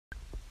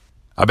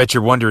I bet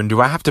you're wondering, do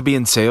I have to be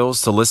in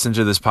sales to listen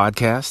to this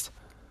podcast?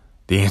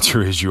 The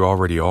answer is you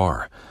already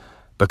are,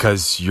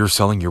 because you're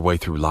selling your way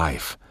through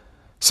life.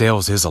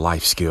 Sales is a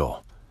life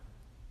skill.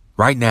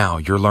 Right now,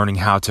 you're learning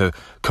how to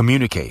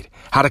communicate,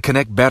 how to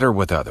connect better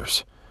with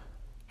others.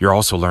 You're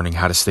also learning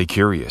how to stay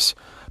curious,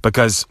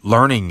 because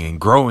learning and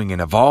growing and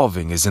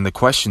evolving is in the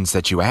questions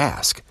that you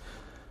ask.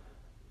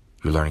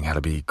 You're learning how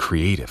to be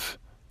creative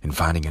and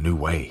finding a new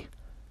way,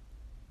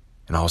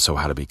 and also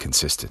how to be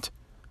consistent,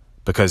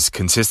 because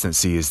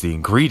consistency is the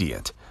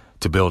ingredient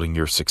to building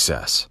your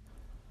success.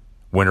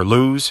 Win or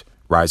lose,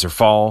 rise or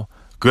fall,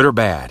 good or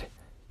bad,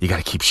 you got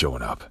to keep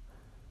showing up.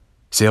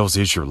 Sales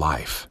is your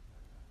life.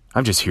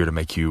 I'm just here to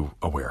make you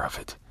aware of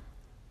it.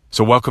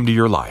 So welcome to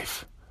your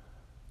life.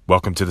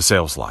 Welcome to the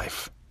sales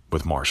life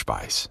with Marsh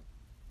Bice.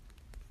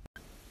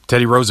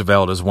 Teddy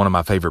Roosevelt is one of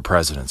my favorite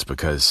presidents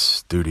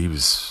because, dude, he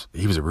was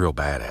a real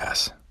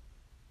badass.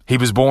 He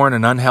was born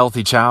an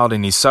unhealthy child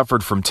and he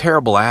suffered from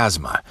terrible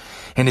asthma.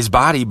 And his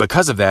body,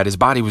 because of that, his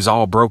body was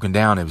all broken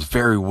down. It was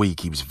very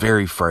weak. He was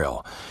very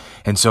frail.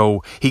 And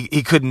so he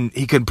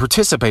couldn't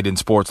participate in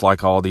sports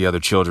like all the other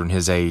children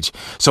his age.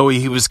 So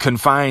he was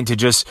confined to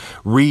just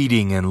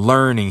reading and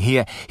learning.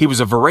 He was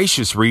a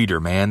voracious reader,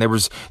 man. There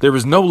was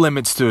no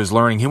limits to his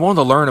learning. He wanted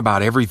to learn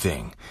about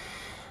everything.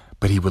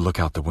 But he would look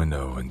out the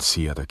window and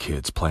see other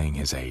kids playing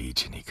his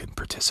age and he couldn't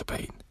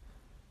participate.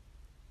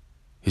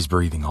 His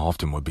breathing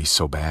often would be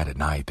so bad at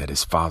night that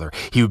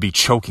he would be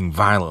choking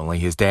violently.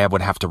 His dad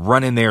would have to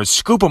run in there,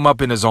 scoop him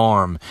up in his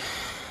arm,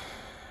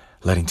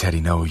 letting Teddy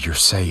know you're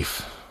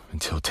safe,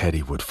 until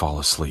Teddy would fall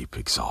asleep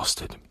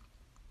exhausted.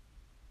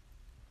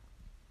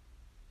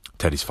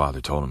 Teddy's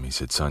father told him, he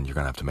said, son, you're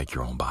going to have to make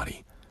your own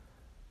body.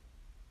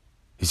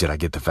 He said, I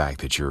get the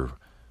fact that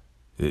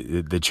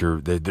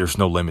there's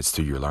no limits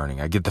to your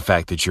learning. I get the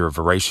fact that you're a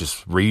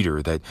voracious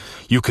reader, that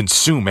you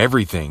consume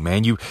everything,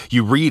 man. You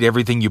read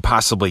everything you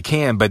possibly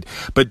can, but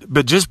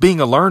just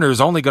being a learner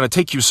is only going to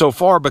take you so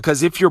far,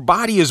 because if your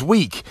body is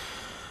weak,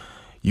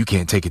 you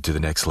can't take it to the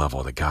next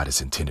level that God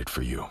has intended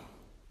for you.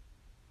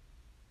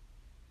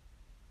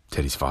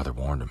 Teddy's father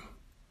warned him.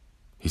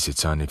 He said,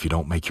 son, if you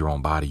don't make your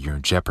own body, you're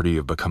in jeopardy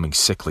of becoming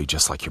sickly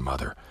just like your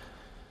mother.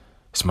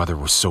 His mother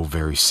was so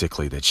very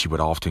sickly that she would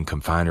often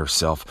confine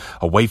herself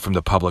away from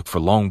the public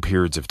for long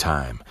periods of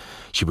time.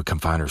 She would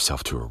confine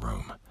herself to her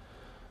room,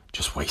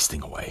 just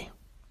wasting away.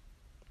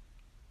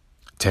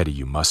 Teddy,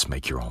 you must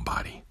make your own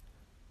body.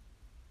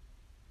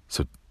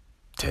 So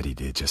Teddy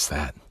did just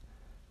that.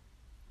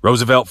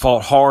 Roosevelt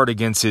fought hard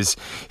against his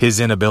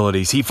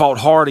inabilities. He fought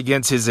hard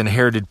against his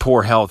inherited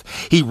poor health.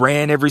 He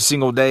ran every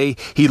single day.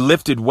 He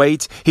lifted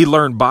weights. He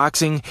learned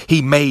boxing.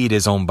 He made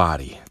his own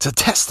body. It's a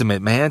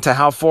testament, man, to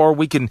how far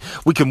we can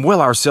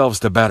will ourselves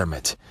to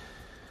betterment.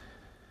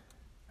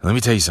 Let me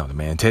tell you something,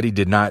 man. Teddy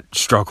did not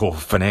struggle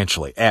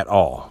financially at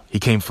all. He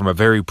came from a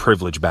very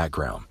privileged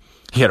background.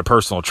 He had a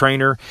personal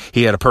trainer.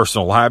 He had a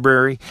personal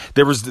library.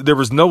 There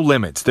was no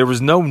limits. There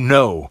was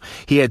no.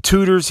 He had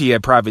tutors. He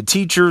had private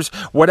teachers.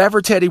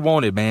 Whatever Teddy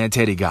wanted, man,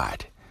 Teddy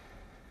got.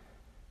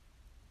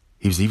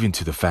 He was even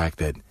to the fact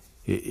that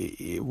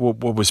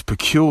what was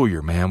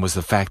peculiar, man, was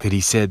the fact that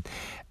he said,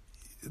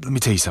 let me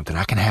tell you something.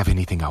 I can have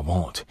anything I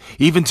want,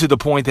 even to the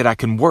point that I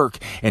can work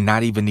and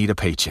not even need a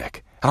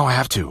paycheck. I don't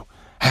have to.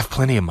 I have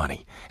plenty of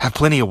money. I have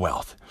plenty of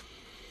wealth.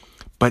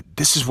 But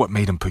this is what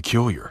made him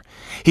peculiar.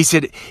 He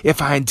said,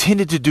 if I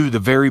intended to do the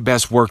very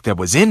best work that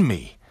was in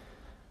me,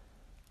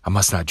 I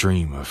must not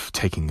dream of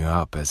taking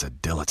up as a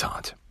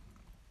dilettante.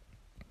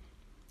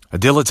 A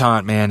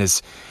dilettante, man,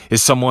 is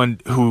someone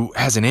who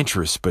has an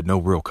interest but no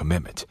real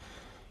commitment.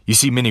 You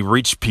see many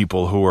rich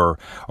people who are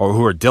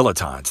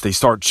dilettantes. They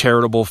start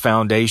charitable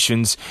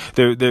foundations.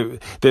 They're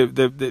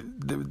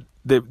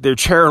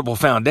charitable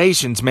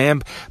foundations,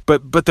 man,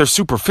 but they're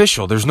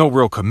superficial. There's no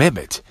real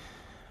commitment.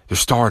 They're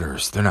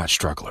starters. They're not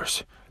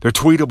strugglers. They're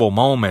tweetable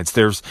moments.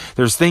 There's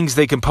things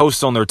they can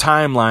post on their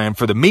timeline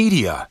for the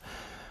media,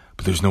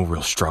 but there's no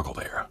real struggle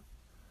there.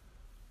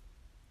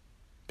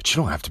 But you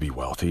don't have to be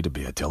wealthy to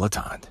be a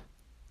dilettante.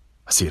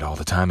 I see it all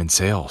the time in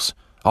sales.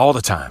 All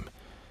the time.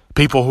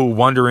 People who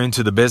wander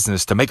into the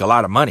business to make a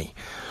lot of money,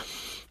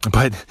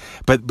 but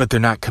they're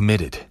not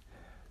committed.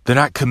 They're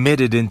not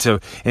committed into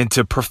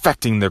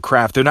perfecting their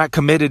craft. They're not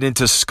committed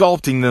into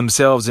sculpting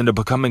themselves into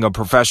becoming a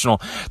professional.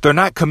 They're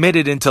not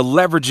committed into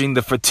leveraging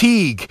the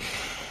fatigue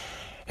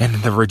and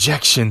the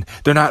rejection.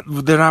 They're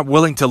not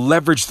willing to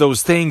leverage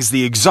those things,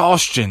 the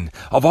exhaustion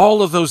of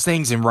all of those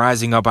things, and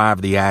rising up out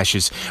of the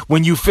ashes.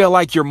 When you feel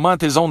like your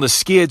month is on the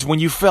skids, when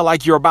you feel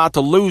like you're about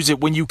to lose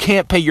it, when you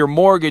can't pay your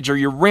mortgage or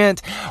your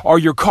rent or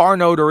your car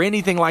note or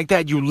anything like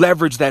that, you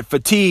leverage that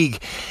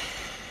fatigue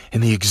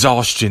and the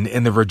exhaustion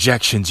and the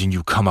rejections, and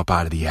you come up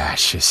out of the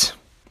ashes.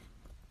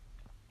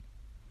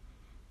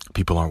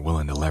 People aren't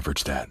willing to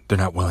leverage that. They're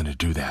not willing to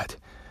do that.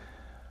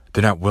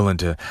 They're not willing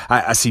to.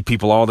 I see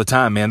people all the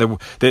time, man. They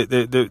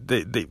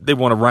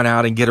want to run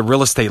out and get a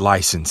real estate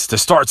license to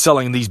start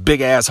selling these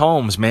big ass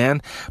homes,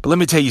 man. But let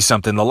me tell you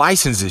something. The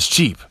license is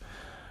cheap.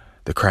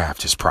 The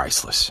craft is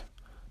priceless,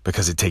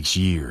 because it takes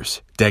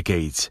years,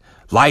 decades,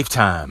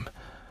 lifetime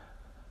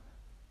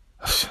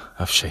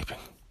of shaping.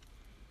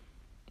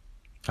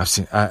 I've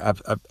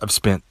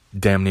spent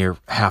damn near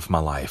half my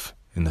life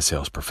in the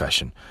sales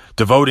profession,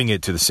 devoting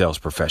it to the sales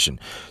profession.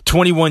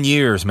 21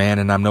 years, man,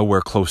 and I'm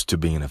nowhere close to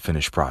being a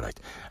finished product.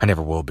 I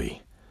never will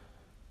be.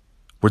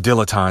 We're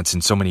dilettantes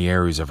in so many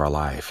areas of our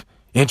life.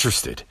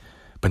 Interested,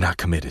 but not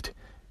committed.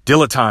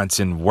 Dilettantes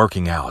in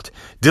working out.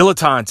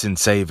 Dilettantes in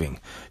saving.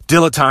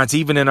 Dilettantes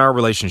even in our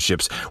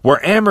relationships.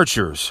 We're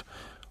amateurs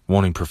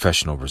wanting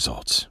professional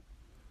results.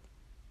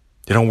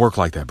 They don't work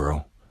like that,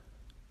 bro.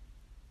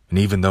 And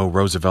even though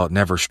Roosevelt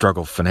never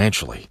struggled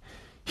financially,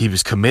 he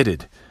was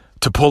committed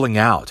to pulling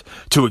out,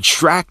 to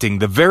extracting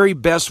the very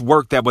best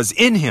work that was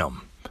in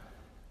him.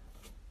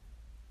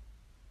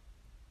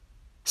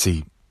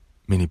 See,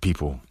 many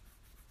people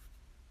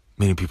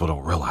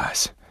don't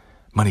realize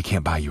money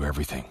can't buy you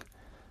everything.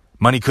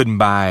 Money couldn't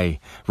buy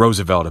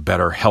Roosevelt a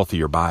better,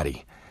 healthier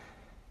body.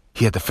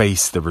 He had to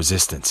face the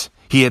resistance.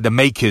 He had to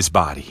make his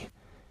body.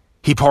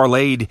 He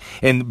parlayed,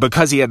 and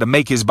because he had to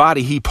make his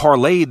body, he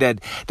parlayed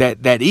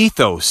that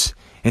ethos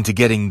into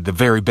getting the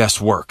very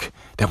best work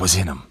that was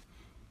in him.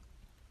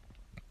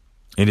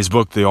 In his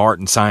book, The Art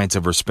and Science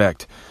of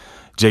Respect,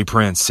 Jay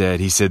Prince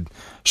said,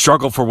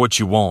 struggle for what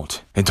you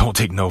want and don't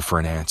take no for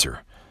an answer.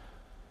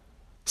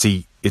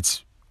 See,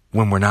 it's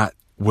when we're not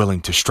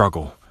willing to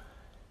struggle,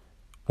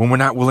 when we're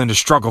not willing to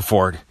struggle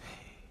for it,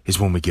 is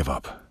when we give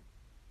up.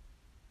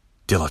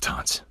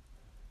 Dilettantes,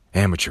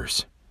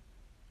 amateurs,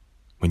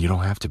 when you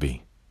don't have to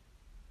be.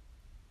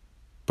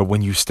 But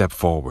when you step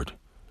forward,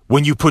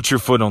 when you put your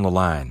foot on the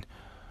line,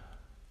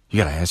 you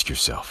got to ask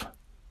yourself,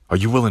 are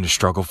you willing to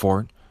struggle for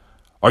it?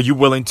 Are you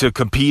willing to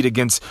compete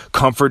against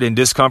comfort and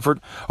discomfort?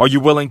 Are you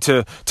willing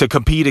to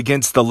compete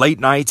against the late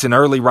nights and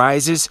early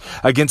rises,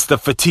 against the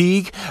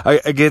fatigue,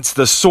 against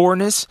the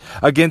soreness,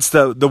 against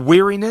the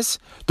weariness,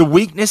 the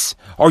weakness?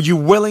 Are you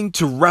willing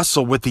to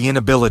wrestle with the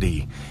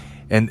inability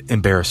and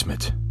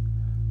embarrassment?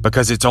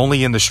 Because it's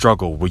only in the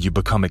struggle will you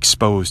become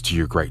exposed to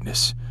your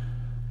greatness.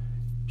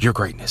 Your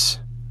greatness.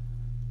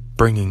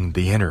 Bringing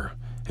the inner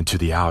into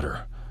the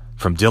outer.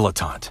 From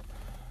dilettante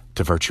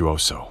to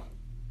virtuoso.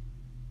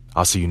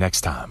 I'll see you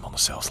next time on The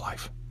Sales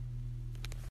Life.